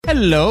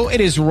Hello, it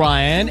is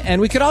Ryan,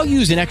 and we could all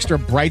use an extra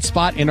bright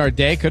spot in our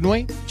day, couldn't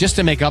we? Just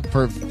to make up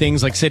for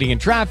things like sitting in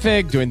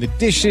traffic, doing the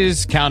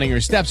dishes, counting your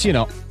steps, you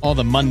know, all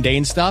the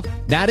mundane stuff.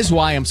 That is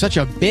why I'm such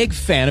a big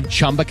fan of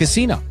Chumba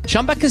Casino.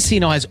 Chumba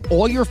Casino has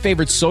all your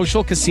favorite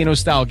social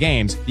casino-style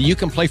games that you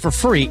can play for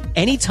free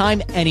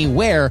anytime,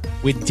 anywhere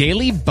with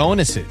daily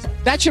bonuses.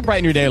 That should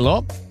brighten your day a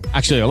little.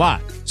 Actually, a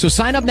lot. So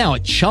sign up now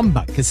at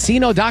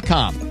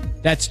ChumbaCasino.com.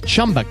 That's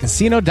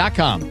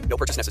ChumbaCasino.com. No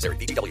purchase necessary.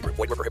 VGW Group.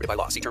 Void where prohibited by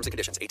law. See terms and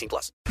conditions.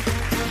 18+.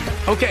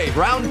 Okay,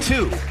 round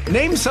two.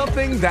 Name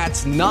something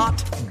that's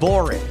not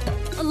boring.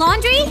 A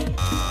laundry?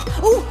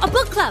 Ooh, a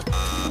book club.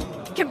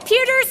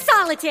 Computer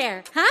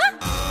solitaire, huh?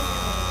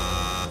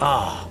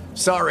 Ah, oh,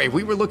 sorry.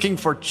 We were looking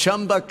for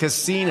Chumba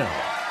Casino.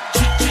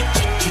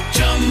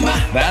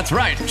 That's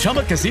right.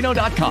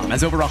 ChumbaCasino.com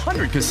has over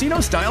 100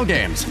 casino-style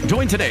games.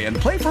 Join today and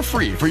play for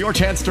free for your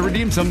chance to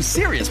redeem some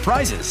serious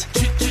prizes.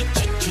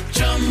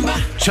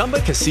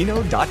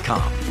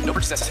 ChumbaCasino.com. No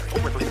purchase necessary.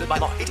 Void where prohibited by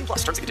law. 18+.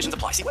 Terms and conditions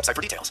apply. See website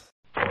for details.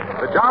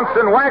 The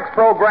Johnson Wax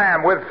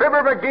Program with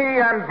Fibber,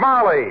 MCGee, and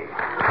Molly.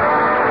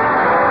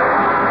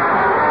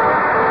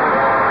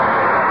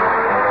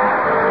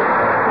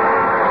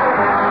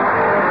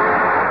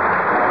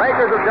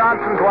 Makers of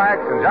Johnson's Wax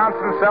and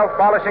Johnson's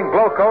Self-Polishing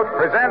Glow Coat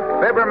present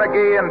Fibber,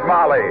 MCGee, and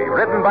Molly,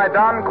 written by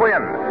Don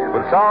Quinn,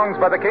 with songs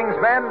by the King's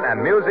Men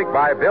and music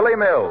by Billy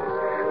Mills.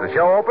 The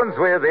show opens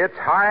with It's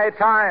High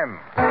Time.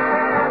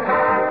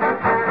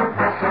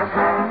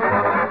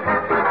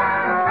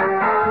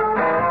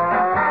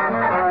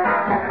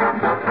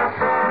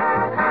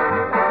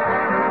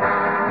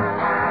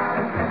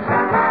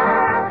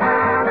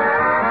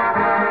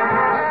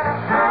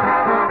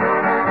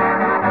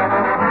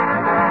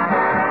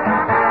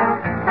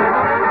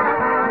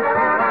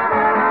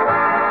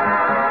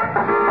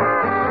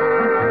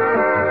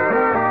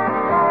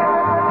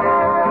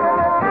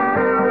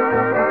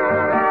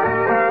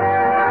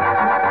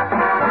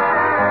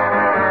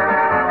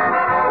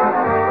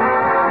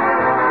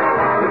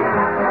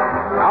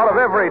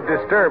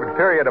 Disturbed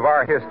period of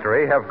our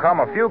history have come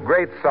a few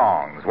great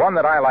songs. One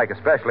that I like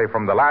especially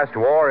from the last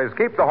war is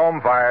Keep the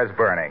Home Fires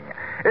Burning.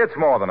 It's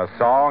more than a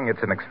song.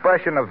 It's an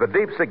expression of the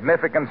deep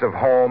significance of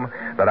home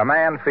that a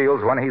man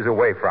feels when he's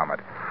away from it.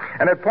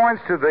 And it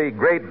points to the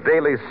great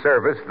daily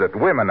service that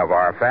women of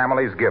our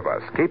families give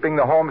us, keeping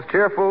the homes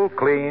cheerful,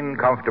 clean,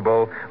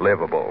 comfortable,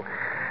 livable.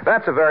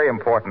 That's a very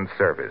important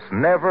service,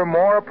 never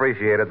more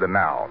appreciated than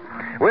now.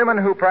 Women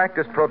who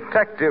practice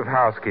protective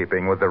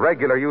housekeeping with the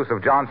regular use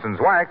of Johnson's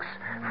Wax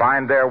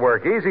find their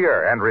work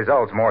easier and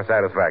results more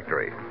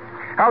satisfactory.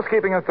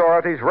 Housekeeping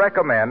authorities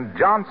recommend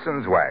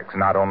Johnson's Wax,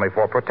 not only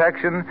for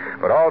protection,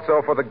 but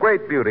also for the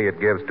great beauty it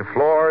gives to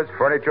floors,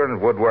 furniture,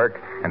 and woodwork,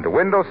 and to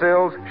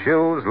windowsills,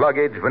 shoes,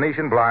 luggage,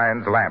 Venetian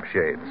blinds,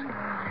 lampshades.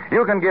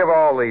 You can give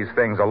all these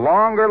things a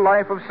longer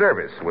life of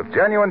service with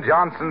genuine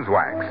Johnson's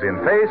Wax in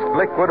paste,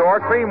 liquid, or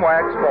cream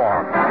wax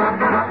form.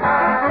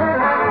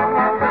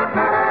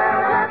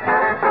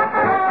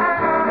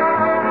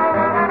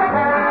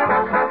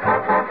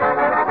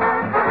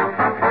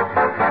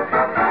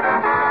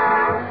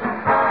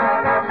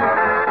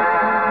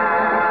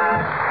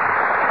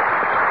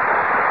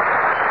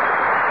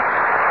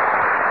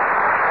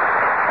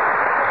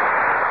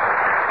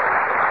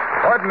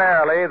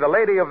 Ordinarily, the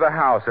lady of the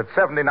house at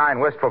 79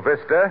 Wistful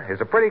Vista is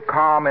a pretty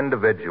calm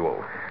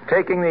individual,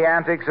 taking the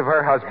antics of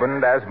her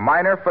husband as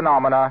minor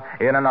phenomena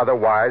in an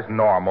otherwise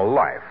normal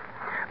life.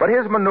 But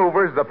his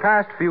maneuvers the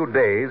past few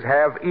days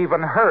have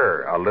even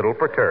her a little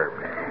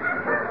perturbed.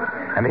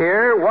 And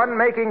here, one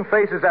making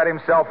faces at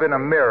himself in a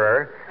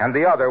mirror and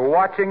the other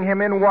watching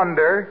him in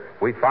wonder,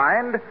 we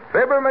find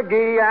Fibber,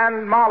 MCGee,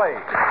 and Molly.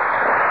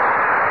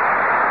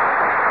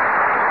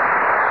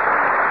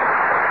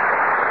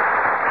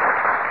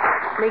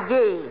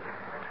 McGee,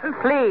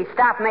 please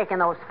stop making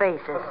those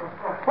faces.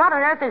 What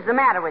on earth is the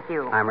matter with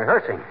you? I'm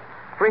rehearsing.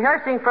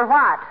 Rehearsing for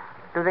what?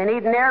 Do they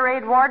need an air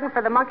raid warden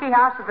for the monkey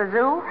house at the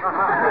zoo?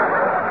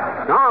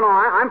 No,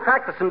 I'm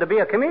practicing to be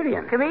a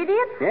comedian.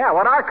 Comedian? Yeah,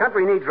 what our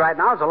country needs right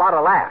now is a lot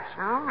of laughs.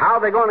 Oh. How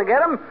are they going to get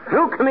them?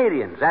 New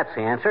comedians, that's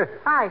the answer.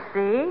 I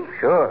see.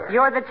 Sure.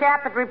 You're the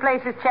chap that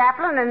replaces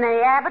Chaplin and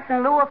the Abbott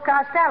in lieu of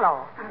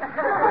Costello.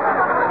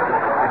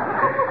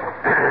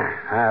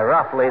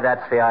 Roughly,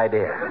 that's the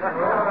idea.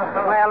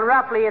 Well,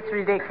 roughly, it's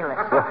ridiculous.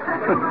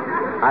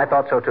 I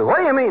thought so, too. What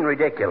do you mean,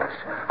 ridiculous?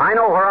 I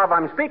know whereof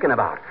I'm speaking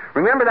about.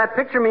 Remember that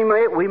picture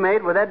we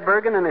made with Ed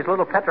Bergen and his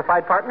little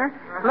petrified partner?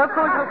 Look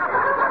who's...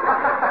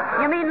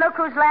 You mean look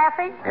who's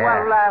laughing?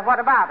 Yeah. Well, what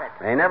about it?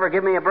 They never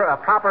give me a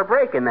proper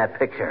break in that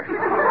picture.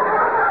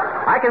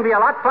 I can be a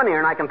lot funnier,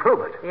 and I can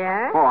prove it.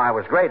 Yeah? Oh, I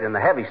was great in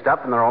the heavy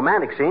stuff and the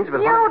romantic scenes,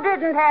 but... You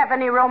didn't have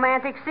any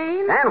romantic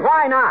scenes? And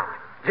why not?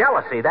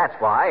 Jealousy, that's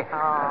why.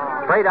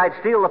 Oh. Afraid I'd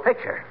steal the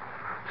picture.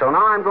 So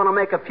now I'm going to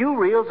make a few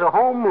reels of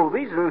home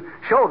movies and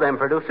show them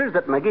producers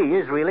that McGee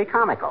is really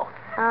comical.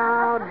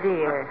 Oh,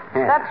 dear.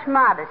 Yeah. Such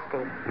modesty.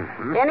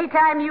 Mm-hmm.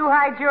 Anytime you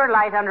hide your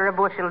light under a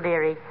bushel,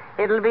 dearie,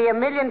 it'll be a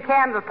million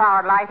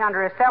candle-powered light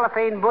under a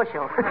cellophane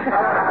bushel.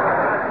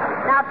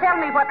 Now tell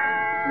me what...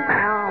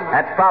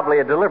 That's probably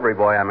a delivery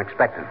boy I'm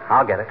expecting.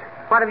 I'll get it.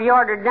 What have you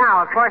ordered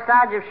now? A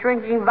corsage of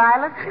shrinking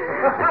violets?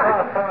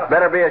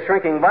 Better be a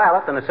shrinking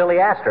violet than a silly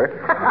aster.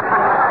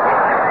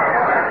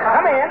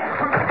 Come in.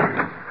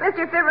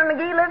 Mr. Fibber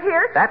McGee live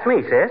here? That's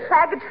me, sis.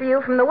 Package for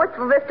you from the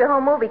Wistful Vista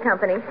Home Movie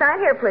Company. Sign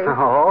here, please.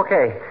 Oh,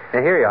 okay.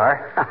 Here you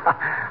are.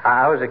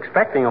 I was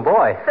expecting a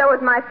boy. So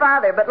was my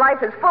father, but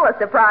life is full of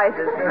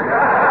surprises.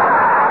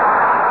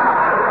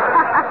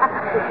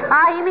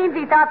 He means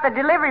he thought the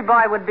delivery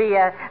boy would be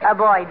a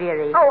boy,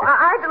 dearie. Oh,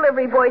 our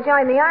delivery boy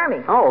joined the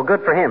Army. Oh,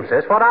 good for him,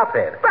 sis. What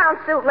outfit? Brown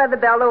suit, leather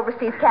belt,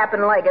 overseas cap,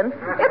 and leggings.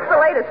 It's the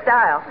latest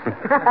style.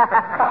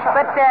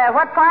 But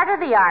what part of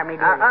the Army,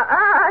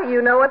 dearie?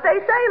 You know what they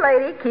say,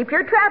 lady. Keep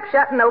your trap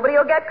shut and nobody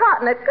will get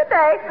caught in it. Good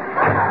day.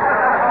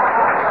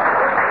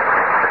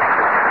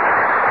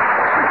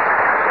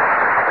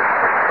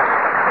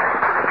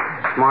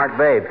 Smart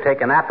babe.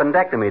 Take an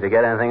appendectomy to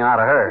get anything out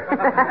of her.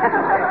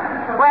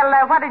 Well,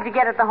 what did you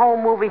get at the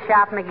home movie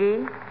shop,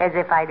 McGee? As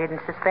if I didn't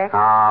suspect.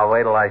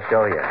 Wait till I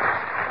show you.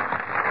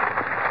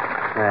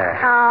 There.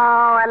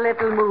 Oh, a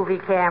little movie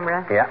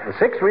camera. Yeah, the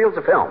 6 reels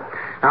of film.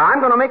 Now, I'm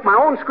going to make my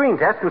own screen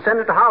test and send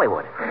it to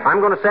Hollywood. I'm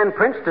going to send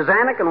prints to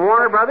Zanuck and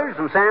Warner Brothers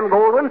and Sam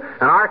Goldwyn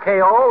and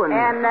RKO and...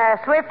 And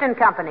Swift and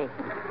Company.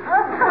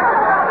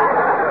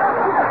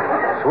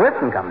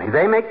 Swift and Company?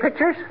 They make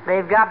pictures?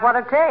 They've got what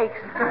it takes.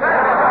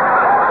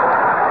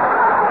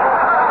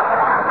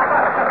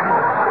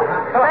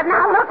 But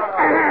now,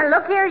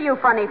 look here, you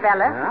funny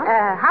fella.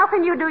 How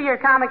can you do your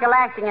comical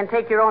acting and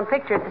take your own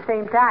picture at the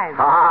same time?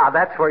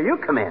 That's where you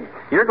come in.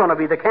 You're going to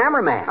be the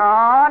cameraman.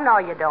 Oh, no,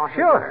 you don't.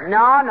 Sure.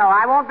 No,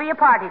 I won't be a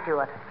party to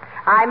it.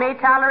 I may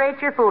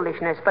tolerate your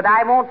foolishness, but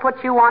I won't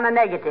put you on a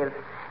negative,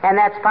 and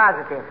that's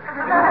positive.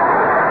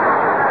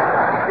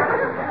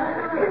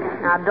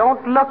 Now,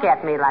 don't look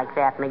at me like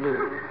that, McGee.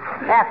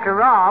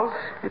 After all...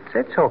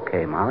 It's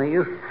okay, Molly.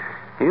 You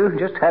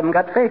just haven't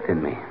got faith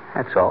in me.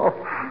 That's all.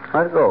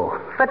 Let it go.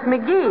 But,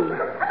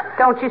 McGee,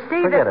 don't you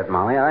see Forget it,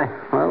 Molly.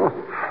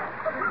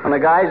 When a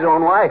guy's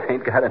own wife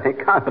ain't got any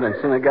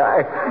confidence in a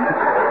guy,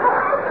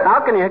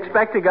 how can you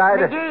expect a guy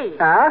to... McGee,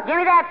 give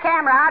me that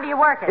camera. How do you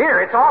work it? Here,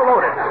 it's all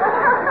loaded.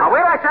 Now,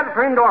 wait till I set it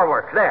for indoor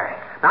work. There.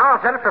 Now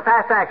I'll set it for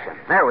fast action.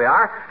 There we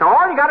are. Now,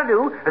 all you got to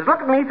do is look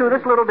at me through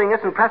this little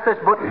dingus and press this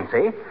button,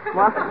 see?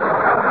 What?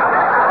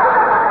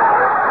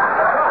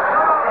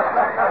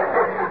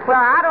 Well,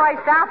 how do I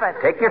stop it?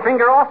 Take your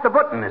finger off the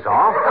button is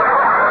all.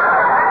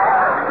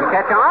 You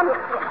catch on?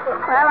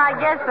 Well, I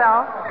guess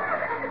so.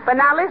 But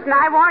now, listen,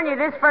 I warn you,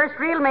 this first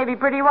reel may be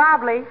pretty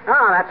wobbly.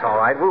 Oh, that's all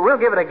right. We'll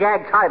give it a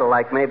gag title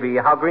like maybe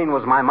How Green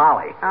Was My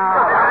Molly.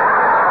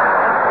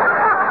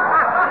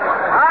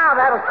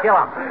 That'll kill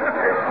them.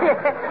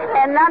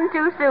 And none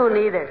too soon,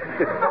 either.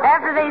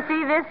 After they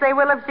see this, they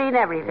will have seen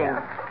everything.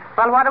 Yeah.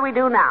 Well, what do we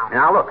do now?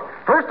 Now, look.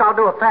 First, I'll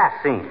do a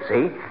fast scene,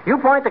 see? You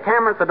point the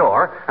camera at the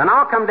door, and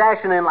I'll come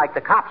dashing in like the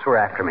cops were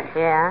after me.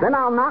 Yeah? Then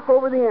I'll knock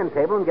over the end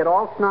table and get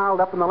all snarled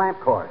up in the lamp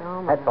cord.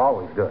 That's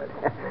always good.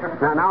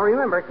 Now,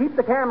 remember, keep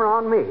the camera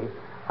on me.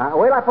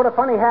 Wait till I put a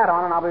funny hat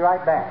on, and I'll be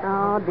right back.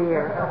 Oh,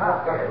 dear.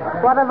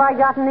 What have I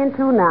gotten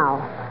into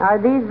now? Are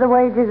these the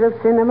wages of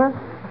cinema?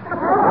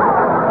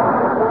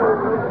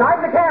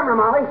 Start the camera,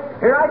 Molly.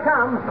 Here I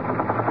come.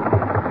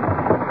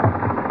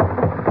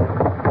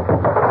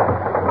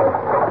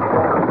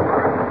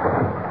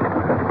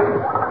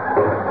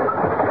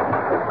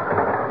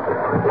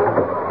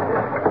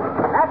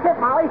 That's it,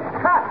 Molly.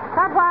 Cut.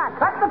 Cut what?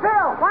 Cut the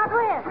film. What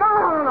with?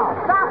 No.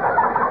 Stop it.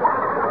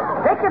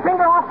 Take your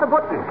finger off the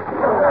button.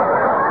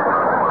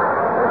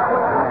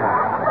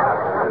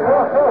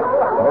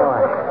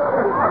 Boy.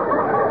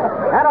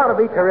 That ought to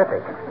be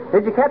terrific.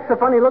 Did you catch the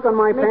funny look on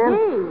my pen?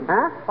 McGee.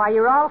 Huh? Why,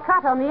 you're all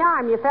cut on the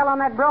arm. You fell on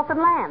that broken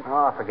lamp.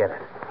 Oh, forget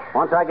it.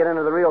 Once I get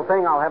into the real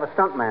thing, I'll have a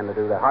stuntman to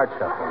do the hard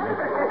stuff for me.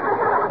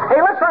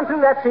 Hey, let's run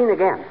through that scene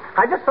again.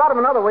 I just thought of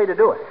another way to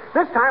do it.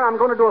 This time I'm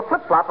going to do a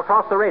flip-flop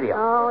across the radio.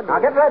 Oh, dear. Now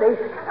get ready.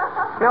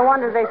 No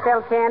wonder they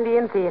sell candy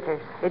in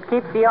theaters. It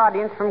keeps the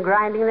audience from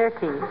grinding their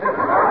teeth.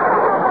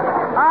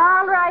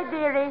 All right,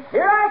 dearie.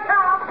 Here I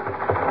come.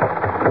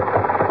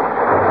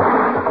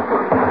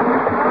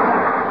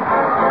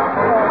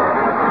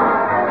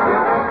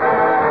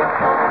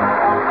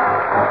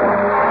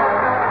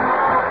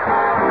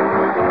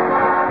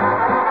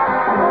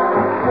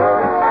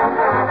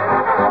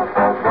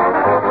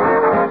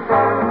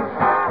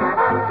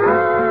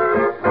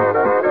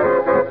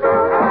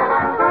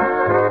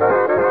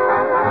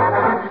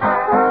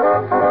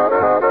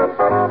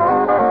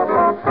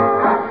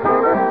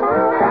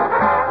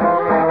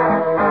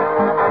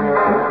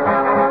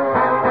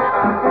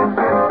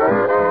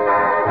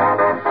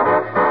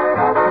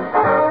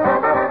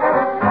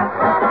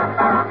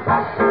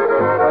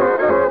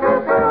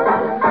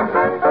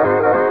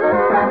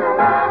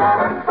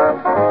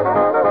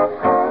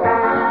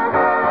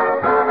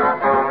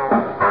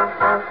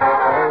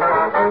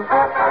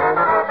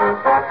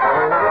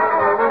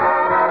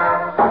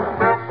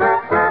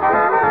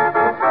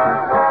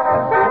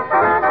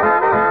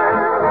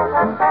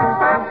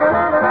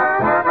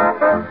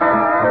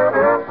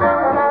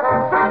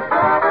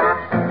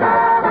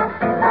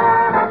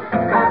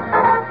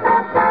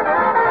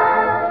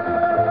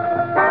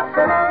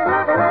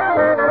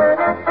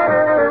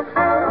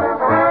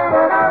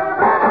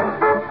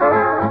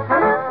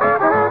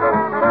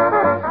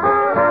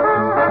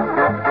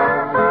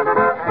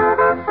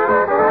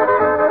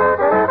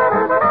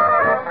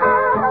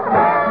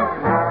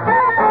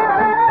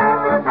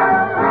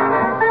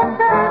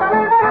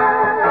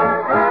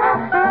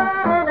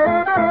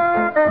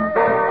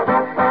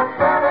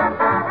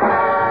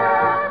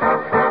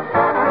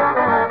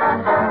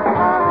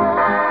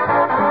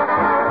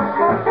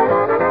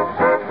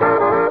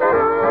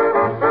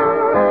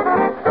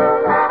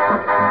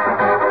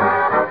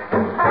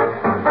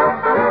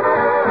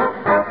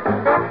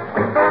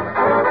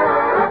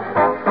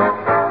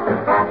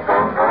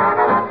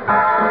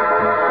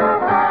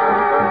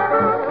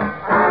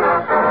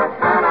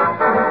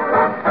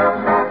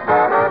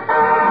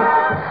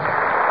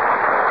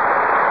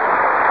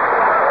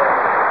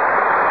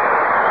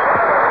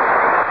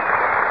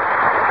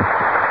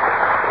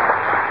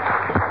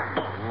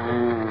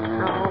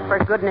 for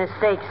goodness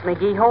sakes,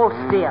 McGee, hold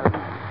still.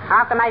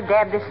 How can I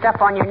dab this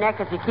stuff on your neck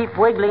if you keep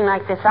wiggling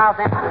like the South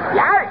End?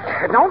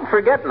 Yeah, don't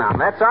forget now.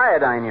 That's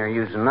iodine you're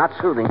using, not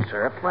soothing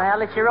syrup.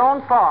 Well, it's your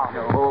own fault.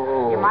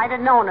 Oh. You might have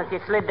known if you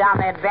slid down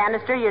that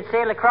banister, you'd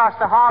sail across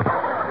the hall.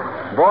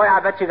 Boy, I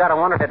bet you got a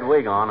wonder-head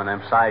wig on and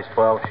them size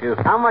 12 shoes.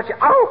 How much...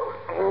 Oh!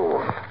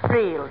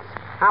 Reels.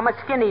 How much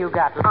skin have you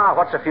got?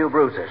 What's a few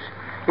bruises?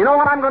 You know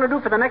what I'm going to do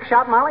for the next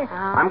shot, Molly?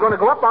 I'm going to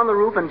go up on the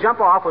roof and jump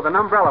off with an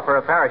umbrella for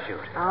a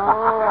parachute.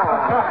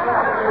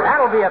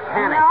 That'll be a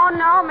panic.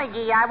 No,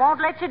 McGee. I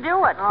won't let you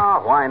do it.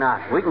 Oh, why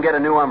not? We can get a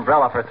new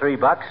umbrella for $3.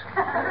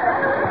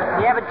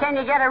 Yeah, but can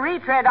you get a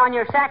retread on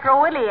your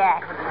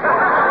sacroiliac?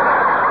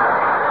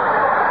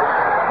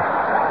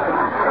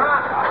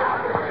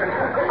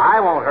 I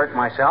won't hurt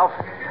myself.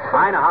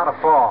 I know how to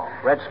fall.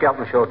 Red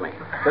Skelton showed me.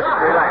 Just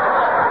relax.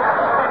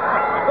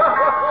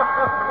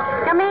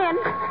 Come in.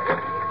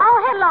 Oh,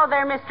 hello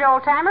there, Mr.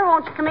 Oldtimer.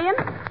 Won't you come in?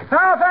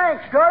 No,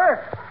 thanks, daughter.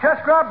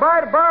 Just dropped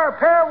by to borrow a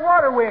pair of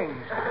water wings.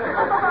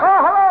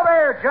 Oh, hello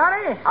there,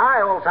 Johnny.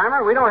 Hi,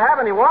 old-timer. We don't have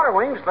any water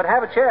wings, but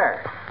have a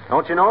chair.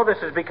 Don't you know this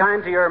is Be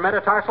Kind to Your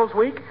Metatarsals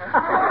Week?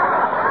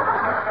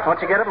 Don't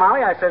you get it,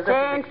 Molly? I says... It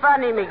ain't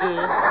funny,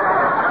 McGee.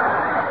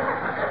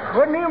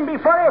 Wouldn't even be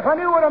funny if I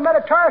knew what a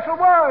metatarsal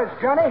was,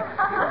 Johnny.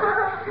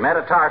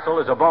 Metatarsal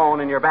is a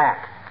bone in your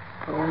back.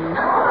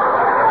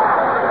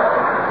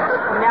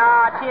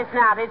 No, it is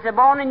not. It's a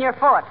bone in your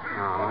foot.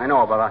 Oh, I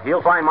know, but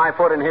he'll find my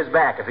foot in his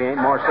back if he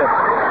ain't more civil.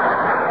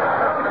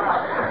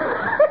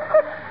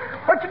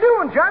 What you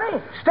doing,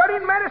 Johnny?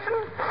 Studying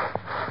medicine?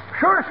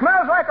 Sure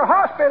smells like a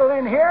hospital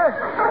in here.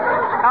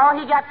 Oh,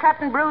 he got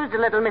cut and bruised a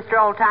little, Mr.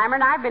 Oldtimer,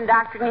 and I've been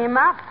doctoring him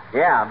up.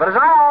 Yeah, but as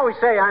I always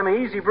say, I'm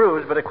an easy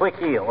bruise, but a quick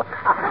heal.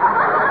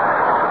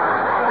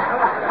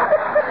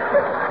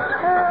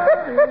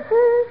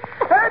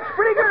 That's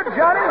pretty good,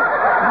 Johnny.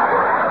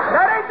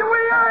 That ain't the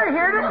way I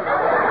heard it.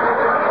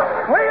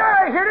 The way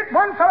I heard it,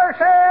 one feller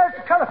says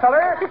to t'other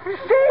feller,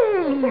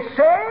 see, he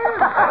says,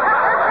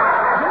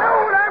 you know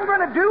what I'm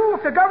going to do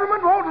if the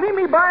government won't let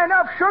me buy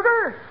enough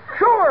sugar?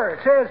 Sure,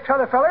 says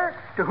t'other feller,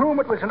 to whom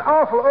it was an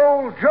awful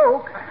old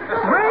joke,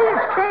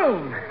 raise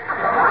Cain.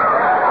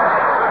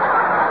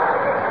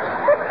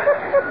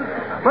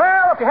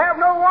 Well, if you have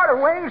no water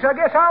wings, I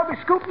guess I'll be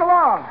scooting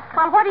along.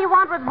 Well, what do you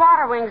want with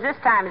water wings this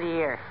time of the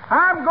year?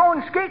 I'm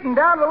going skating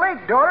down the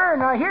lake, daughter,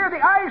 and I hear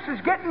the ice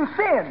is getting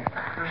thin.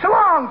 So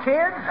long,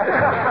 kids.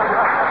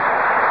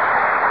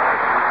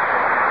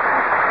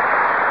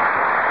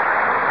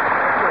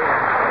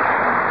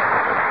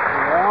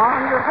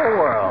 Wonderful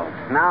world.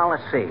 Now,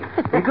 let's see.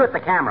 You get the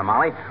camera,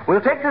 Molly.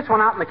 We'll take this one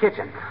out in the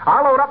kitchen.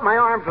 I'll load up my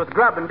arms with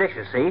grub and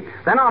dishes, see?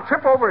 Then I'll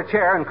trip over a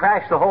chair and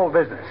crash the whole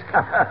business.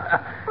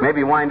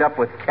 Maybe wind up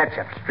with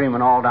ketchup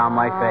streaming all down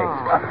my face.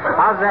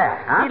 How's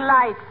that, huh?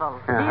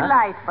 Delightful.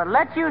 Delightful.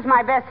 Let's use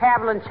my best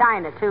Haviland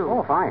china, too.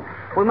 Oh, fine.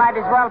 We might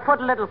as well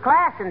put a little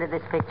class into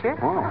this picture.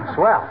 Oh,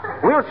 swell.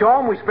 We'll show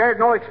them we spared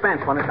no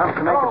expense when it comes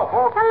to making...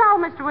 Hello,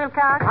 Mr.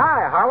 Wilcox.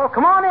 Hi, Harlow.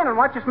 Come on in and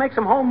watch us make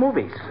some home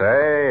movies.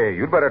 Say,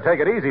 you'd better take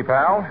it easy,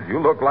 pal. You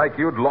look like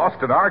you'd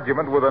lost an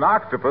argument with an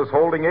octopus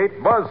holding 8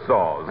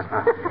 buzzsaws.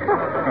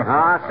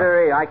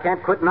 Sirree, I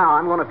can't quit now.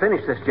 I'm going to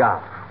finish this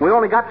job. We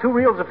only got 2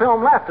 reels of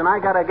film left, and I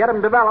got to get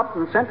them developed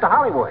and sent to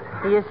Hollywood.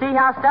 Do you see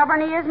how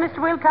stubborn he is, Mr.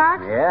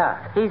 Wilcox? Yeah.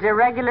 He's a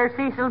regular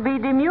Cecil B.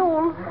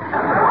 DeMule.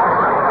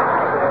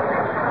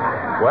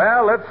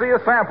 Well, let's see a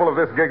sample of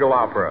this giggle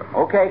opera.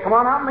 Okay, come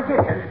on out in the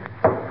kitchen.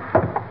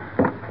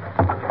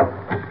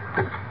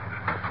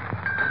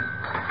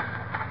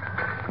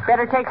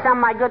 Better take some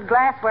of my good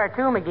glassware,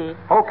 too, McGee.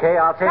 Okay,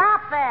 I'll take...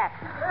 Stop that!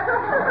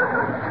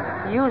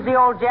 Use the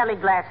old jelly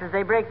glasses.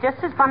 They break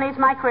just as funny as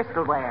my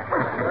crystalware.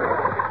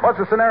 What's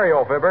the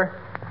scenario, Fibber?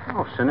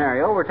 Oh,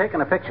 scenario, we're taking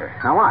a picture.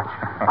 Now watch.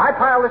 I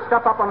pile this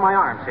stuff up on my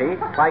arm, see?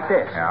 Like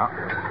this. Yeah.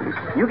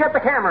 You get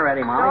the camera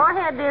ready, Molly. Go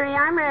ahead, dearie.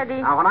 I'm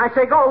ready. Now, when I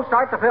say go,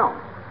 start the film.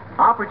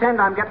 I'll pretend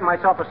I'm getting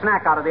myself a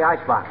snack out of the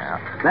icebox. Yeah.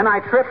 Then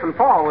I trip and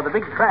fall with a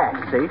big crash,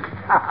 see?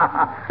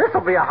 This'll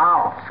be a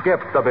howl.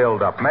 Skip the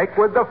build-up. Make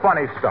with the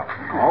funny stuff.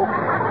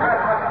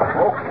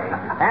 Okay.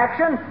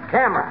 Action,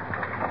 camera.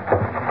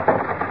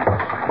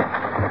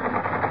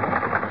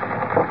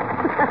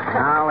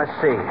 Now, let's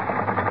see.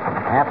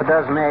 Half a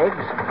dozen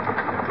eggs,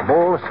 a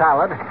bowl of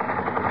salad,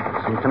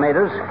 some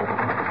tomatoes,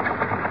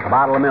 a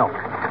bottle of milk,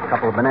 a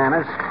couple of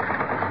bananas.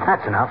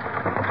 That's enough.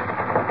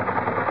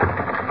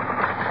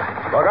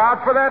 Look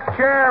out for that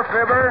chair,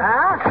 Fibber.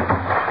 Huh?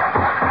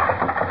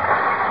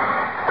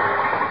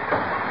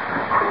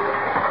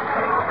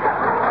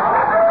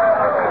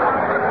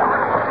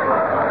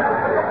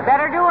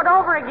 Better do it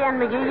over again,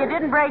 McGee. You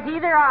didn't break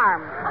either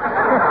arm.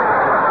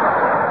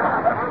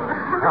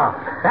 Oh,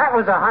 that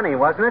was a honey,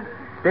 wasn't it?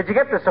 Did you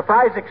get the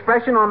surprised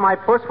expression on my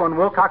puss when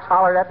Wilcox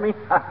hollered at me?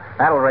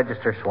 That'll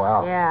register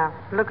swell. Yeah.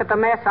 Look at the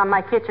mess on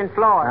my kitchen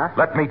floor. Huh?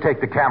 Let me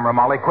take the camera,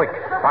 Molly, quick.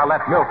 While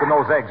that milk and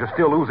those eggs are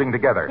still oozing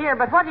together. Here,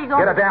 but what are you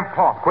going Get a damp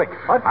cloth, quick.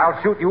 What? I'll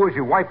shoot you as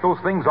you wipe those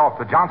things off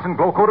the Johnson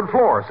glow-coated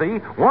floor, see?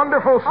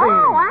 Wonderful scene.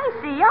 Oh, I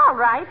see. All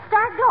right.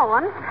 Start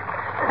going.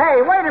 Hey,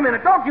 wait a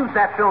minute. Don't use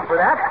that film for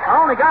that. I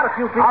only got a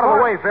few feet Out of the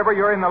more. way, Fibber.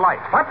 You're in the light.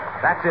 What?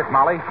 That's it,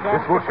 Molly.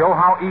 Yes. This will show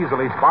how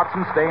easily spots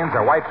and stains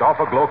are wiped off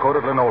a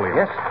glow-coated linoleum.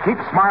 Yes.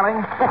 Keep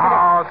smiling.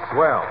 Oh,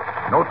 swell.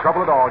 No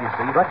trouble at all, you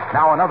see. What?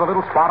 Now another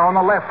little spot on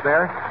the left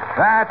there.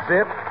 That's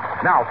it.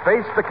 Now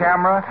face the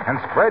camera and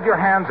spread your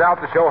hands out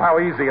to show how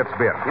easy it's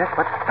been. Yes,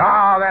 what?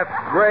 Oh, that's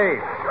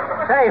great.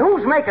 Say,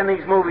 who's making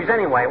these movies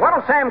anyway?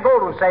 What'll Sam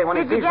Goldwyn say when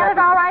Did he you sees get that?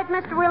 it all right,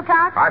 Mr.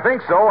 Wilcox? I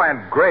think so,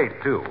 and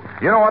great, too.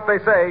 You know what they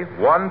say,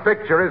 one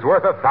picture is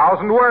worth 1,000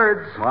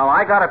 words. Well,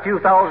 I got a few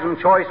thousand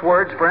choice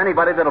words for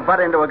anybody that'll butt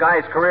into a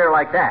guy's career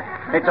like that.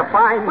 It's a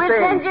fine We'll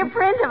thing. send you a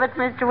print of it,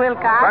 Mr.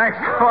 Wilcox. Thanks.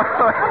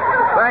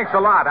 Thanks a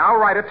lot. I'll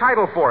write a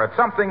title for it.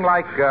 Something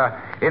like,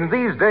 In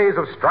These Days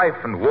of Strife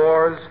and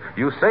Wars,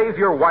 You Save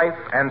Your Wife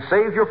and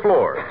Save Your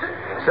Floors.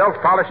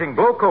 Self-polishing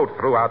glow coat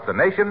throughout the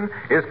nation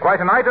is quite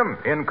an item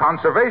in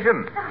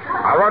conservation.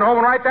 I'll run home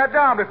and write that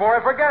down before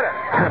I forget it.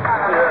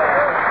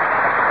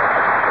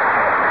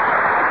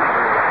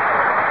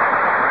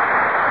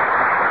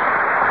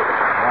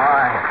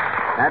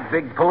 Why, that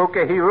big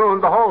palooka, he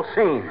ruined the whole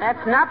scene.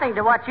 That's nothing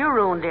to what you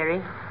ruined,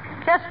 dearie.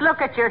 Just look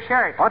at your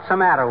shirt. What's the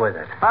matter with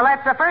it? Well,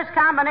 that's the first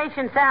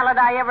combination salad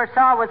I ever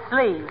saw with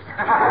sleeves.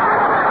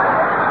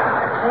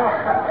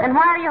 And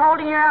why are you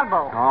holding your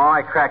elbow? Oh,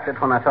 I cracked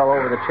it when I fell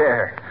over the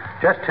chair.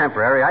 Just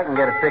temporary. I can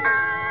get it fixed.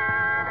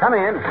 Come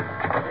in.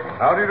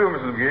 How do you do,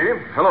 Mrs.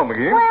 McGee? Hello,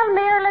 McGee. Well,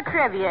 mere la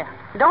trivia.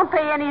 Don't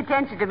pay any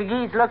attention to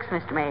McGee's looks,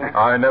 Mr. Mayor.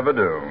 I never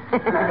do.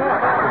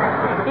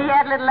 He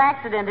had a little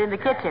accident in the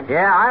kitchen.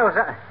 Yeah, I was...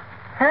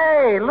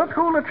 Hey, look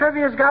who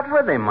Latrivia's got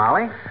with him,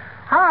 Molly.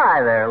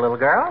 Hi there, little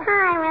girl.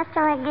 Hi,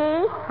 Mr.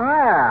 McGee.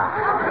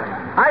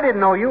 Well, I didn't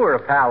know you were a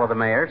pal of the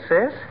mayor's,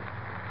 sis.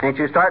 Ain't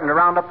you starting to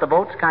round up the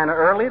votes kind of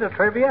early to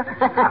trivia?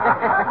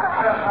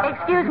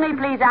 Excuse me,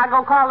 please. I'll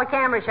go call the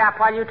camera shop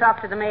while you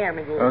talk to the mayor,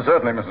 McGee.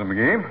 Certainly, Mrs.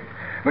 McGee.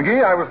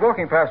 McGee, I was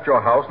walking past your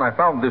house and I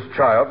found this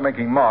child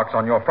making marks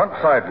on your front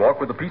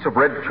sidewalk with a piece of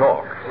red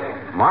chalk.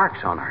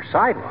 Marks on our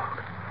sidewalk?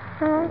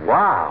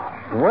 Wow.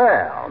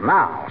 Well,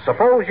 now,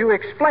 suppose you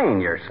explain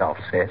yourself,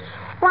 sis.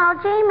 Well,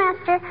 gee,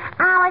 mister,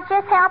 I was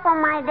just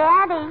helping my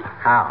daddy.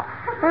 How?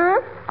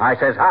 I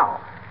says how.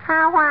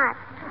 How what?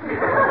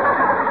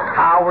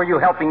 How were you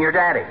helping your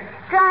daddy?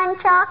 Drawing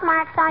chalk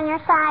marks on your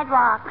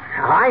sidewalk.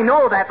 I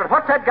know that, but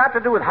what's that got to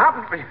do with how...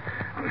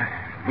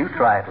 You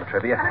try it,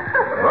 Latrivia.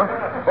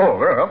 Huh? Oh,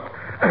 very well.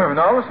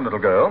 Now, listen, little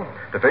girl.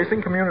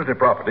 Defacing community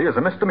property is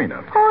a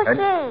misdemeanor. Who's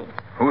she?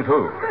 Who's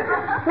who?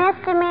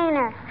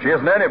 Misdemeanor. She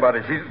isn't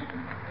anybody. She's...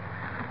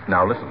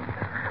 Now, listen.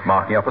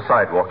 Marking up a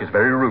sidewalk is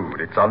very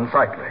rude. It's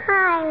unsightly.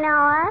 I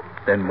know it.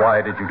 Then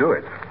why did you do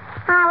it?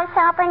 I was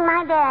helping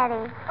my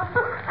daddy.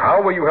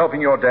 How were you helping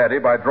your daddy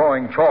by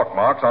drawing chalk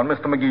marks on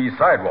Mr. McGee's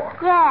sidewalk?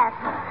 Yes.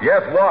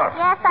 Yes, what?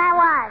 Yes, I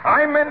was.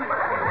 I meant...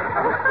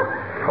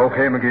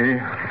 Okay, McGee,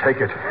 take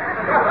it.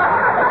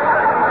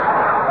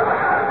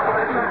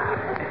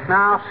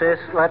 Now, sis,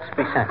 let's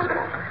be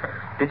sensible.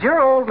 Did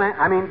your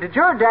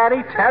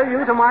daddy tell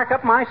you to mark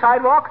up my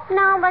sidewalk?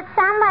 No, but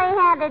somebody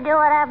had to do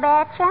it, I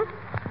betcha.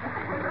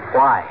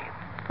 Why?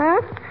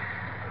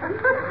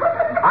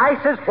 I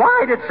says,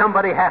 why did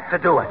somebody have to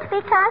do it?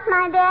 Because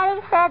my daddy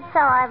said so,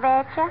 I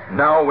betcha.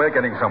 Now we're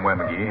getting somewhere,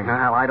 McGee.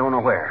 Well, I don't know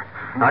where.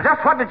 Now,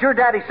 just what did your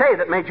daddy say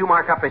that made you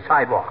mark up his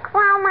sidewalk?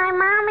 Well, my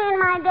mommy and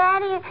my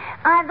daddy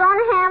are going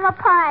to have a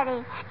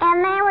party, and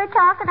they were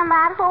talking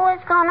about who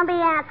was going to be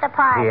at the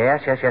party.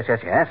 Yes.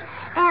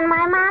 And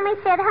my mommy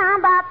said, how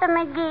about the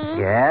McGees?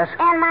 Yes.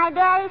 And my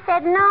daddy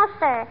said, no,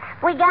 sir.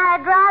 We got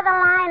to draw the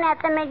line at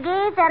the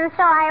McGees, and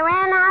so I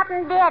ran out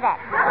and did it.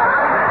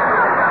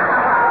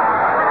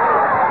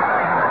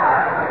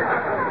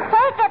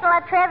 Take it,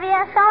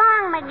 Latrivia. So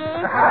long,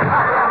 McGee.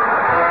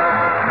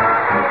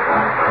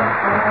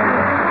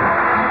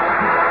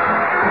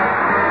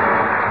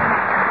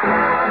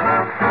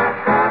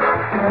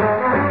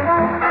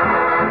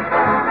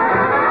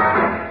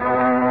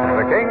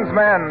 The King's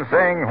Men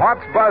sing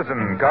What's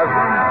Buzzin',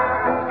 Cousin?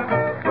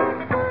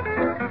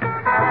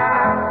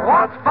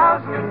 What's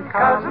buzzing,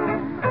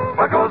 cousin?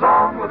 What goes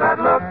on with that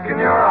look in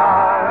your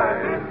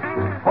eyes?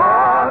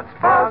 What's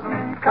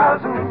buzzing,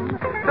 cousin?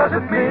 Does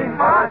it mean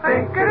what I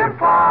think it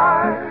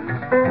implies?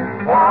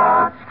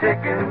 What's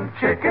ticking,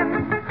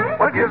 chicken?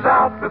 What gives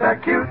out with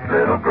that cute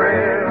little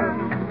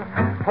grin?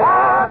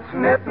 What's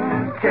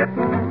knitting,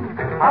 kitten?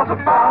 How's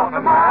about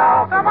am I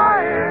out, am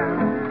I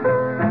in?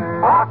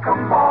 Oh,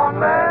 come on,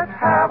 let's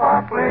have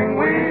our fling.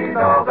 We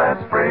know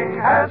that spring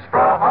has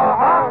sprung.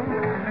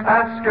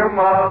 Ask your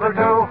mother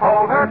to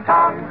hold her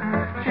tongue.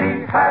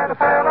 She had a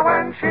fella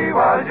when she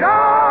was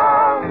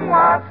young.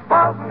 What's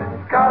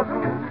buzzing,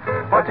 cousin?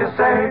 What you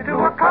say to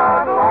a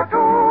cuddle or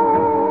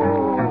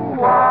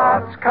two?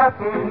 What's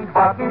cutting,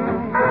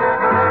 button?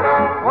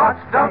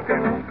 What's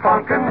dunking,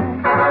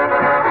 funkin'?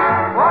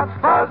 What's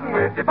buzzing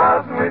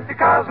with your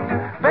cousin.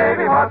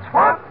 Baby, what's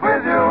what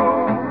with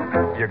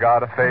you? You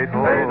got a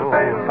fatal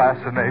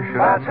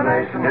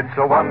fascination. It's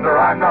a wonder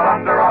I'm not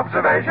under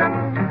observation.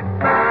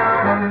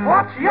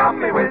 What's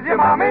yummy with your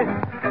mommy?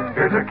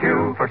 Here's a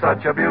cue for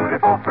such a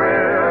beautiful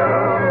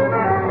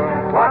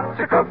thrill. What's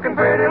a cooking,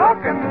 pretty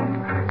looking?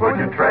 Would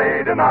you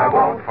trade? And I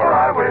won't, for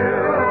I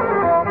will.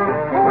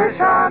 Wish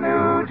I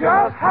knew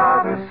just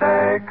how to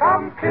say,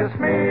 come kiss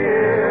me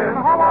in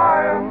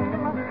Hawaiian.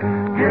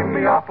 Give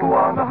me a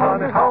puana,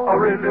 honey, how I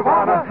really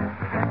wanna.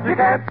 You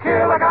can't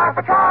kill a guy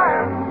for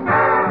trying.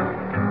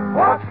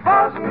 What's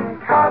buzzing,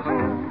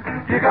 cousin?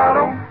 You got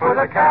with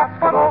a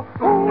capital.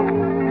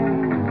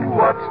 Ooh,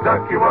 what's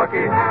ducky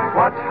wucky?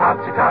 What's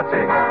hotsy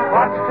totsy?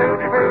 What's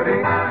tutti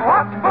frutti?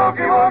 What's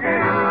boogie woogie?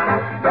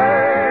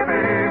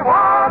 Baby,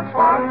 what's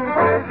one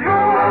with you?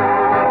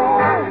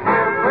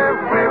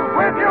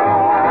 With you.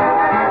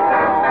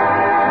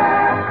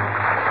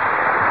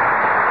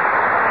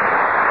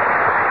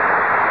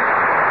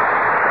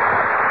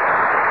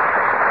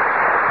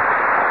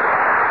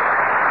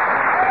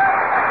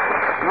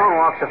 Don't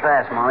walk so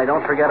fast, Molly.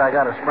 Don't forget I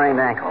got a sprained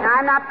ankle.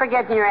 I'm not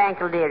forgetting your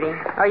ankle, dearie,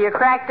 or your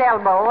cracked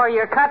elbow, or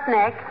your cut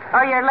neck,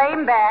 or your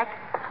lame back,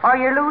 or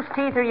your loose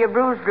teeth, or your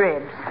bruised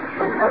ribs.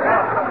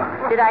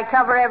 Did I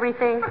cover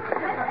everything?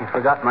 You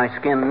forgot my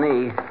skinned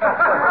knee.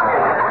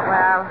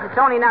 Well, it's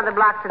only another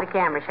block to the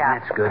camera shop.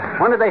 That's good.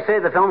 When did they say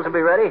the films will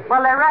be ready?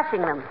 Well, they're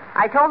rushing them.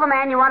 I told the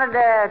man you wanted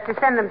to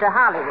send them to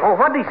Hollywood. Oh,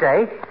 what'd he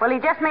say? Well, he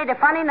just made a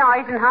funny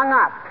noise and hung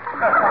up.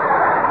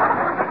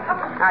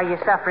 Are you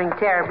suffering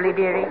terribly,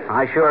 dearie?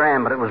 I sure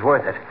am, but it was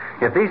worth it.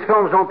 If these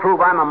films don't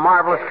prove I'm a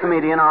marvelous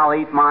comedian, I'll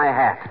eat my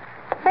hat.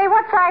 Say,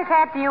 what size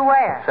hat do you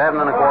wear? 7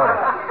 1/4.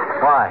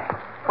 Why?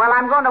 Well,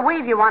 I'm going to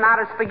weave you one out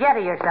of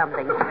spaghetti or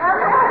something.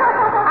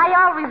 I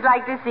always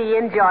like to see you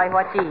enjoy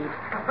what you eat.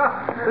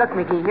 Look,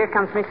 McGee, here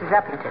comes Mrs.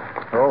 Uppington.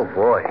 Oh,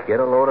 boy, get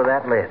a load of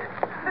that lid.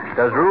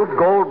 Does Rube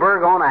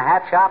Goldberg own a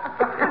hat shop?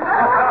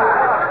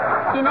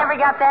 She never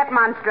got that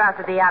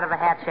monstrosity out of a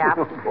hat shop.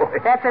 Oh, boy.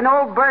 That's an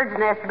old bird's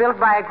nest built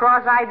by a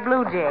cross-eyed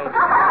blue jay.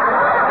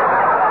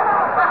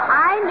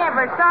 I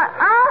never saw...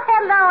 Oh,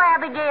 hello,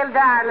 Abigail,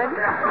 darling.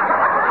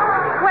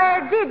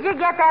 Where did you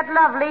get that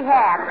lovely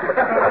hat?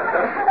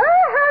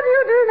 Oh, how do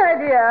you do, my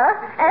dear?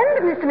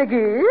 And Mr.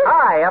 McGee.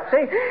 Hi,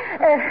 Upsy.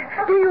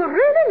 Do you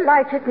really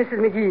like it, Mrs.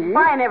 McGee?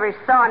 Well, I never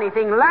saw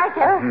anything like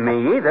it.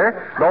 Me either.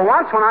 Though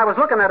once when I was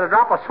looking at a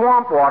drop of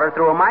swamp water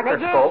through a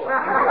microscope...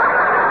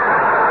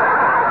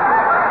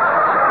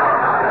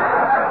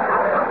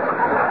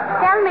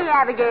 Tell me,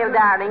 Abigail,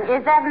 darling,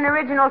 is that an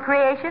original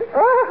creation?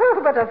 Oh,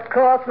 but of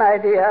course, my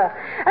dear.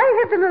 I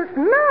have the most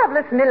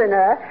marvelous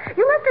milliner.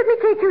 You must let me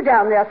take you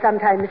down there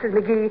sometime, Mrs.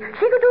 McGee.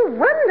 She could do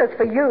wonders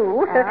for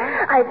you.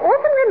 I've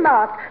often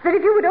remarked that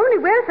if you would only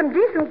wear some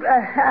decent...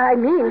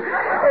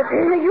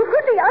 you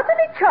could be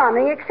utterly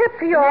charming except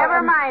for your...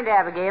 Never mind,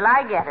 Abigail,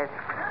 I get it.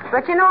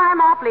 But you know, I'm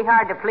awfully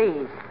hard to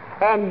please.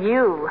 And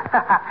you,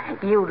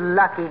 you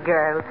lucky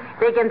girl.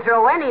 They can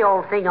throw any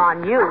old thing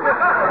on you.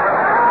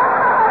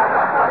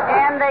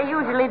 And they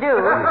usually do.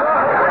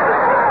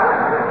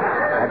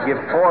 I'd give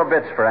 4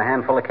 bits for a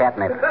handful of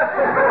catnip. Of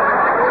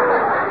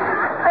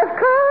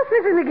course,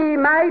 Mrs. McGee,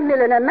 my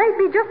milliner might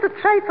be just a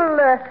trifle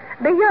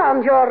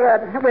beyond your,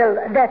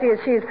 that is,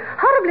 she's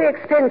horribly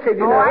expensive,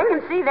 you know. I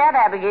can see that,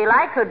 Abigail.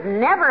 I could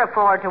never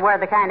afford to wear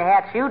the kind of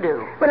hats you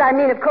do. Well, I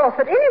mean, of course,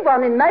 that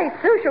anyone in my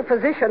social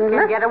position...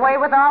 can get away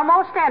with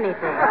almost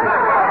anything.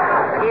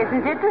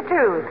 Isn't it the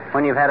truth?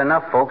 When you've had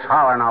enough, folks,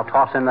 holler and I'll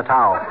toss in the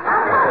towel.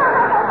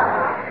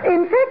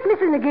 In fact,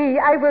 Mrs. McGee,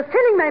 I was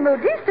telling my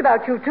modiste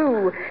about you,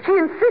 too. She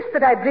insists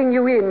that I bring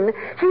you in.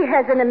 She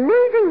has an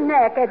amazing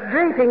knack at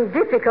draping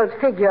difficult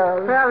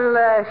figures.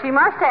 Well, she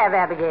must have,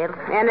 Abigail.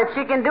 And if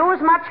she can do as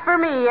much for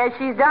me as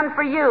she's done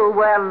for you,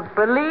 well,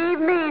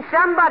 believe me,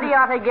 somebody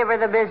ought to give her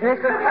the business.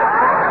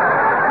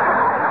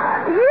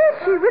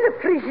 Yes, she will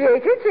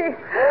appreciate it.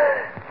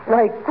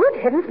 Why, good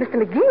heavens, Mr.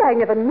 McGee, I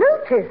never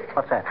noticed.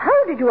 What's that? How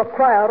did you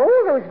acquire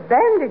all those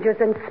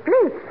bandages and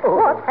splints?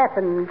 What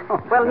happened?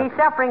 Well, he's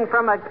suffering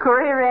from a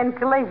career-end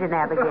collision,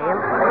 Abigail.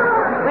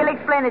 We'll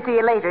explain it to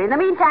you later. In the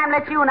meantime,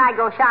 let you and I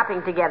go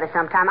shopping together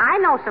sometime. I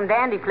know some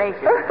dandy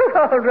places.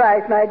 All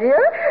right, my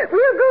dear.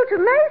 We'll go to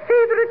my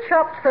favorite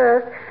shops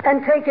first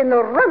and take in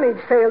the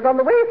rummage sales on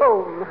the way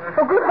home.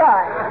 Oh,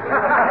 goodbye.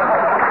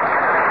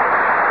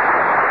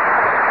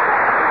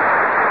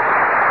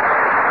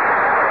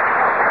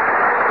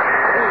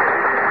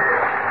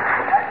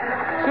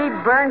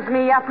 Burns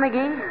me up,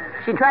 McGee.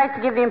 She tries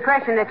to give the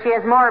impression that she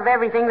has more of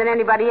everything than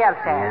anybody else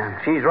has. Yeah,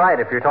 she's right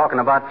if you're talking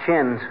about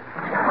chins.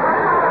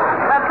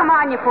 Well, come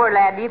on, you poor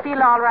lad. Do you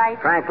feel all right?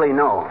 Frankly,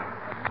 no.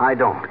 I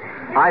don't.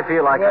 I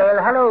feel like... Well,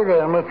 hello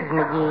there, Mrs.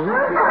 McGee.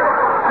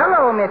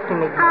 Hello, Mr.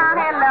 McGee. Oh,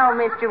 hello,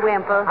 Mr.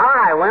 Wimple.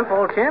 Hi,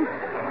 Wimple, chimp.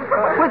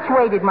 Which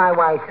way did my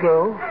wife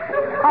go?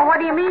 Oh, what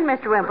do you mean,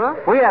 Mr. Wimple?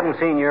 We haven't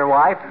seen your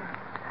wife.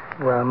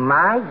 Well,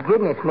 my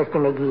goodness, Mr.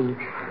 McGee.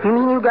 You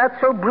mean you got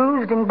so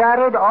bruised and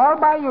battered all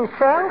by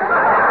yourself?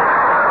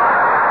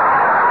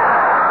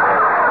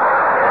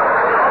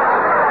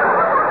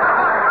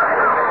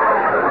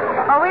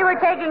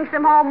 making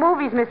some home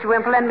movies, Mr.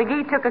 Wimple, and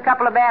McGee took a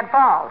couple of bad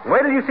falls.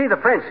 Wait till you see the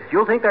prints.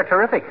 You'll think they're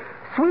terrific.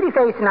 Sweetie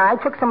Face and I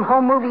took some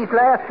home movies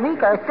last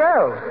week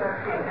ourselves.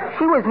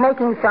 She was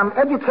making some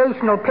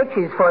educational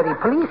pictures for the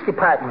police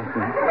department.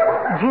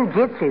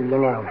 Jiu-jitsu, you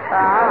know.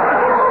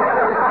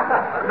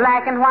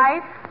 Black and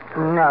white?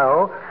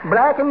 No,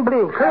 black and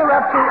blue. Clear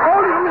up to... Oh,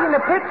 you mean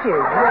the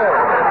pictures? Yes.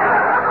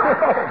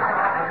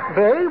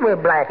 They were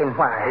black and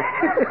white.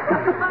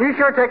 You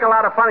sure take a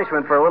lot of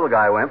punishment for a little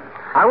guy, Wimp.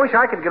 I wish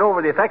I could get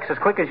over the effects as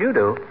quick as you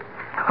do.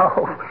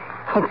 Oh,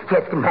 it's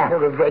just a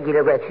matter of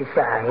regular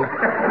exercise.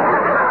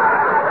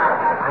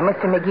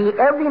 Mr. McGee,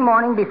 every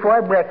morning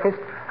before breakfast,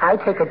 I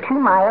take a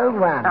 2-mile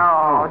run.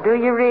 Oh, do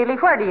you really?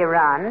 Where do you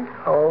run?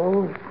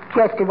 Oh,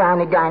 just around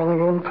the dining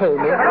room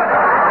table.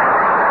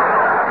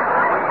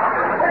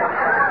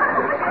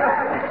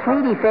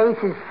 Sweetie Face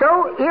is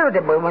so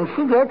irritable when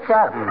she gets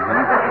up.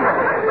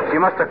 She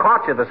must have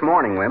caught you this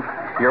morning, Wimp.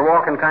 You're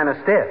walking kind of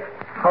stiff.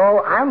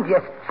 Oh, I'm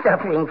just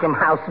suffering from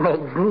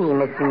housemaid's knee,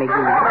 Mr.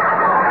 McGee.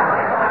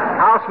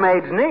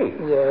 Housemaid's knee?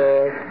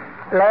 Yes.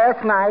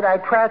 Last night I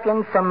tracked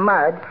in some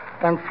mud,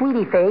 and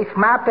Sweetie Face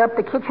mopped up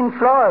the kitchen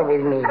floor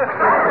with me.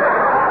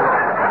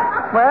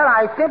 Well,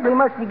 I simply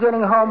must be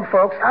getting home,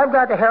 folks. I've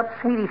got to help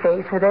Sweetie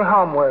Face with her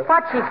homework.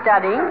 What's she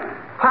studying?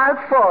 Part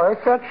 4,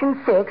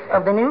 Section 6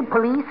 of the new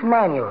police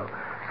manual.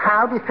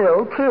 How to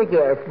throw tear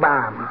gas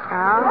bombs.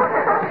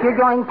 Oh? If you're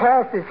going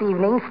past this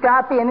evening,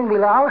 stop in and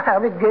we'll all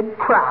have a good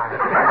cry.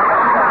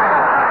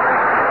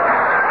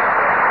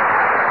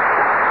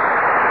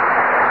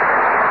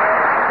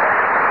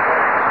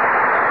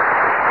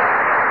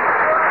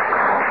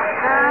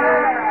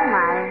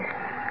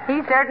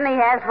 He certainly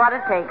has what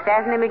it takes,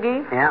 hasn't he,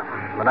 McGee? Yeah,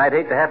 but I'd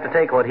hate to have to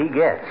take what he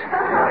gets.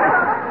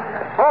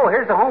 Oh,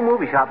 here's the home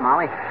movie shop,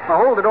 Molly. Well,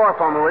 hold the door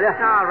for me, will you?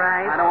 All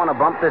right. I don't want to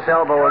bump this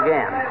elbow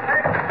again.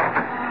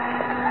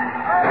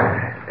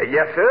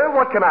 Yes, sir.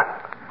 What can I...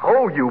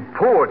 Oh, you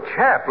poor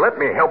chap. Let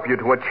me help you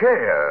to a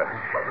chair.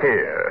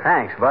 Here.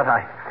 Thanks, but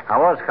I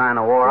was kind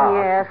of wore out.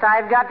 Yes,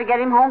 I've got to get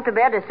him home to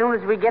bed as soon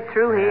as we get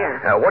through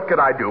here. What can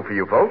I do for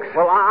you folks?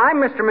 Well, I'm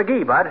Mr.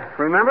 McGee, Bud.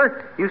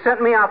 Remember? You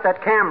sent me out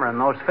that camera and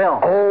those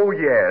films. Oh,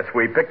 yes.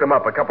 We picked them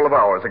up a couple of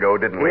hours ago,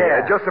 didn't we?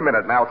 Yeah. Just a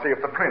minute, and I'll see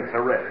if the prints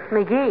are ready.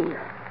 McGee,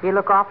 you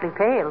look awfully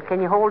pale.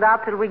 Can you hold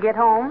out till we get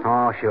home?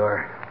 Oh,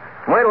 sure.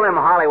 Wait till them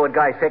Hollywood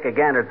guys take a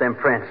gander at them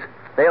prints.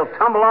 They'll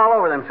tumble all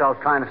over themselves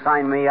trying to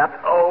sign me up.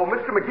 Oh,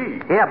 Mr.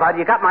 McGee. Yeah, Bud,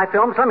 you got my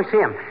films? Let me see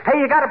them. Hey,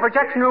 you got a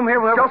projection room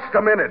here? Just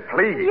a minute,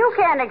 please. You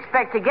can't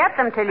expect to get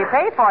them till you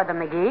pay for them,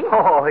 McGee.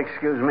 Oh,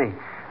 excuse me.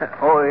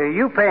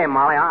 You pay 'em,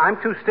 Molly. I'm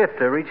too stiff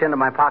to reach into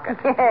my pocket.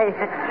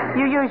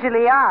 You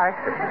usually are.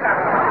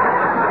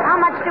 How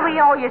much do we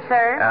owe you,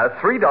 sir?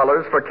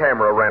 $3 for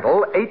camera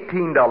rental,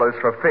 $18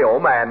 for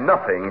film, and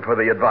nothing for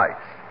the advice.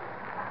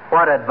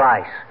 What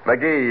advice?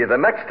 McGee, the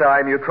next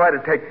time you try to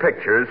take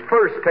pictures,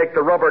 first take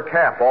the rubber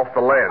cap off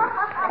the lens.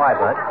 Why,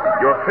 Bud?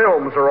 Your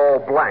films are all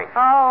blank.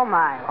 Oh,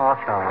 my. Oh,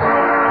 sorry.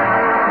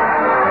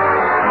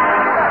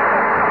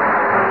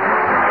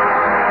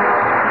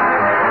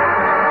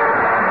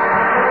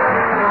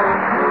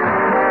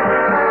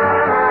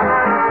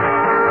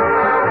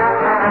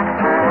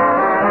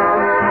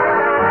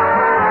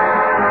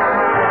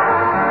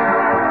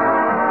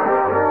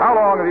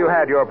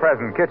 Your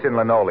present kitchen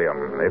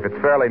linoleum. If it's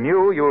fairly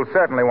new, you'll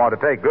certainly want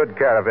to take good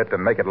care of it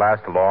and make it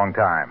last a long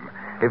time.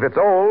 If it's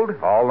old,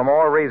 all the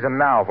more reason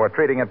now for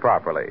treating it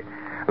properly.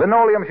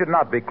 Linoleum should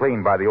not be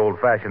cleaned by the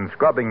old-fashioned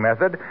scrubbing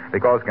method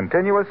because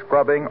continuous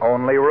scrubbing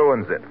only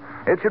ruins it.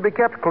 It should be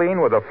kept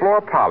clean with a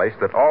floor polish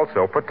that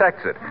also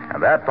protects it.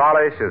 And that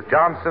polish is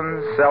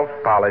Johnson's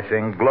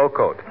self-polishing Glow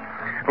Coat.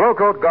 Glow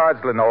Coat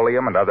guards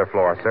linoleum and other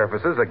floor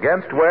surfaces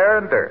against wear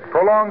and dirt,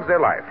 prolongs their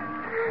life.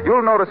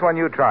 You'll notice when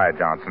you try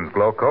Johnson's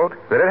Glow Coat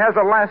that it has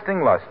a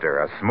lasting luster,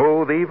 a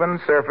smooth, even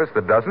surface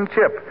that doesn't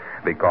chip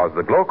because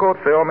the Glow Coat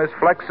film is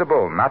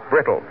flexible, not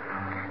brittle.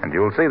 And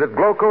you'll see that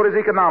Glow Coat is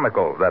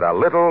economical, that a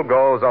little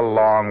goes a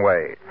long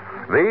way.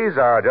 These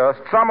are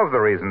just some of the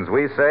reasons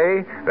we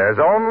say there's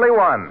only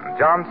one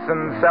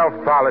Johnson's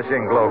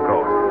self-polishing Glow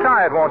Coat.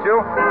 Try it, won't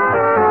you?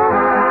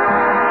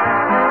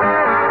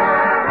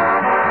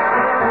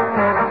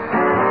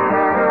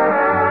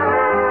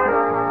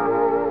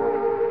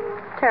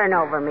 Turn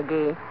over,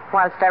 McGee,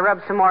 whilst I rub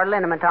some more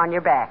liniment on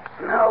your back.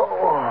 No.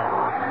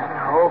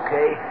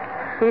 Okay.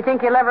 You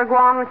think you'll ever go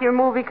on with your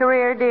movie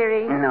career,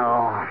 dearie?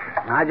 No.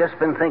 I just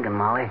been thinking,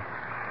 Molly.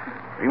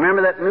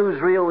 Remember that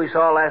newsreel we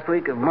saw last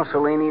week of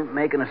Mussolini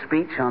making a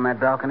speech on that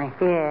balcony?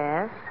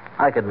 Yes.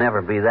 I could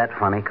never be that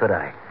funny, could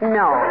I?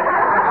 No.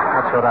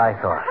 That's what I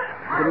thought.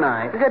 Good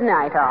night. Good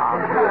night, all.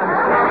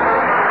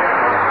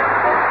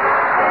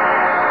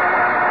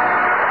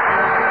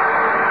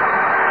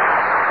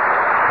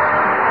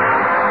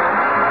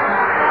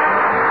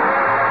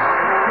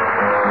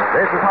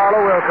 This is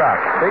Harlow Wilcox,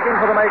 speaking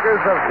for the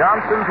makers of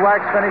Johnson's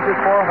Wax Finishes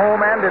for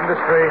Home and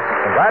Industry,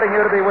 inviting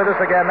you to be with us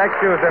again next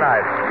Tuesday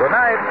night. Good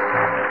night.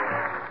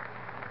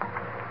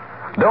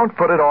 Don't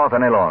put it off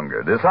any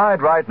longer.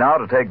 Decide right now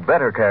to take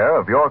better care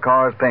of your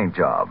car's paint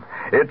job.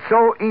 It's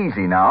so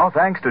easy now,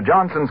 thanks to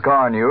Johnson's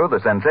Car New,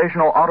 the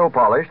sensational auto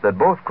polish that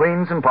both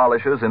cleans and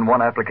polishes in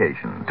one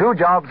application. 2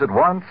 jobs at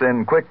once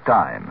in quick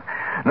time.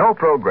 No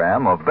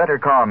program of better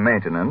car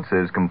maintenance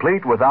is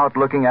complete without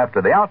looking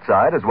after the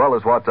outside as well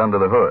as what's under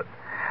the hood.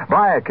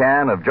 Buy a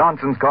can of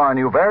Johnson's Car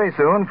New very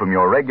soon from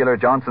your regular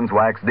Johnson's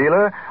Wax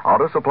dealer,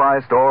 auto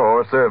supply store,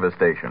 or service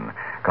station.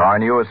 Car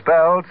New is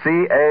spelled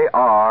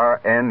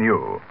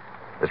C-A-R-N-U.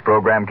 This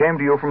program came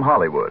to you from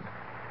Hollywood.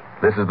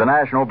 This is the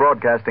National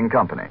Broadcasting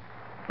Company.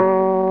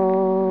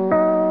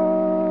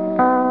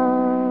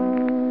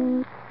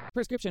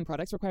 Prescription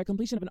products require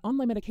completion of an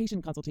online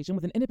medication consultation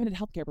with an independent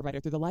healthcare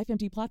provider through the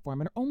LifeMD platform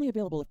and are only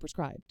available if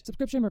prescribed.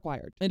 Subscription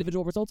required.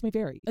 Individual results may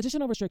vary.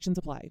 Additional restrictions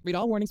apply. Read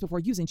all warnings before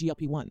using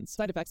GLP-1s.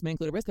 Side effects may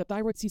include a risk of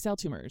thyroid C-cell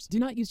tumors. Do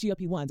not use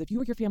GLP-1s if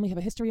you or your family have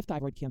a history of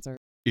thyroid cancer.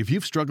 If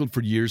you've struggled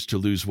for years to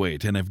lose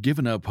weight and have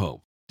given up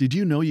hope, did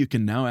you know you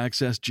can now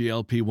access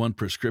GLP-1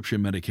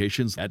 prescription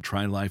medications at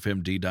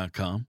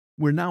TryLifeMD.com?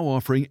 We're now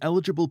offering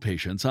eligible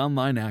patients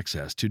online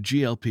access to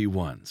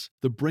GLP-1s,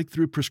 the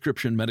breakthrough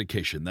prescription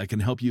medication that can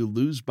help you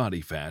lose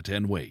body fat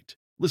and weight.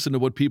 Listen to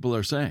what people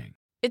are saying.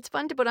 It's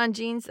fun to put on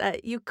jeans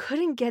that you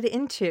couldn't get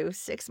into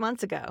 6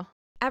 months ago.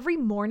 Every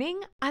morning,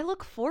 I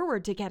look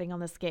forward to getting on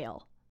the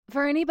scale.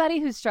 For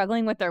anybody who's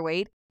struggling with their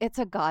weight, it's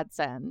a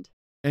godsend.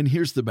 And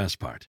here's the best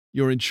part.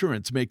 Your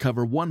insurance may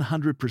cover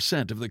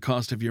 100% of the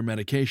cost of your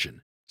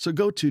medication. So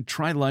go to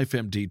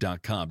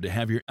TryLifeMD.com to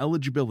have your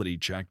eligibility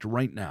checked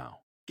right now.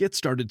 Get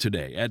started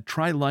today at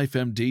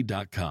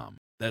TryLifeMD.com.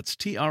 That's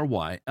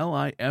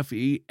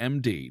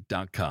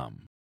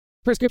TryLifeMD.com.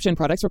 Prescription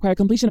products require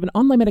completion of an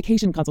online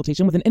medication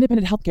consultation with an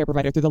independent healthcare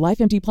provider through the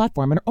LifeMD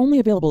platform and are only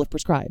available if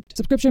prescribed.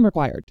 Subscription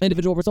required.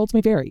 Individual results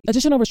may vary.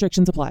 Additional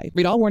restrictions apply.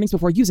 Read all warnings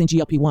before using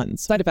GLP-1s.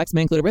 Side effects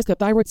may include a risk of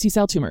thyroid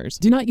C-cell tumors.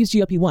 Do not use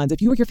GLP-1s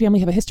if you or your family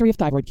have a history of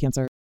thyroid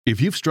cancer.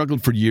 If you've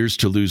struggled for years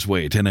to lose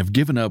weight and have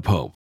given up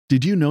hope,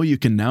 did you know you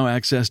can now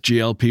access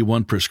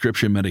GLP-1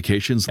 prescription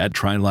medications at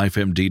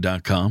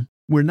TryLifeMD.com?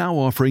 We're now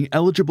offering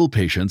eligible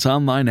patients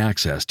online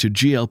access to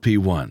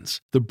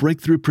GLP-1s, the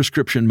breakthrough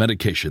prescription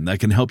medication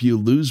that can help you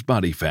lose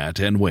body fat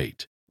and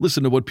weight.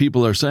 Listen to what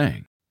people are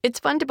saying.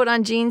 It's fun to put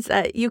on jeans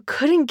that you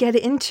couldn't get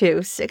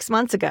into 6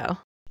 months ago.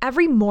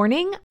 Every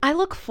morning, I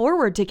look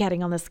forward to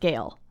getting on the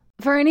scale.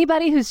 For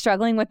anybody who's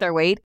struggling with their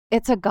weight,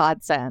 it's a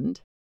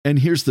godsend. And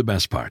here's the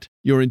best part.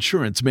 Your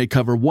insurance may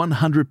cover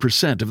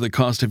 100% of the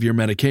cost of your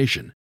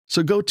medication.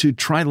 So go to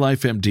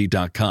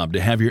TryLifeMD.com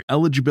to have your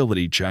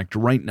eligibility checked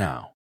right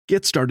now.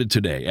 Get started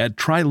today at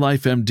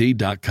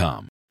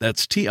TryLifeMD.com.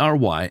 That's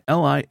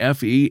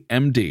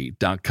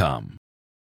TryLifeMD.com.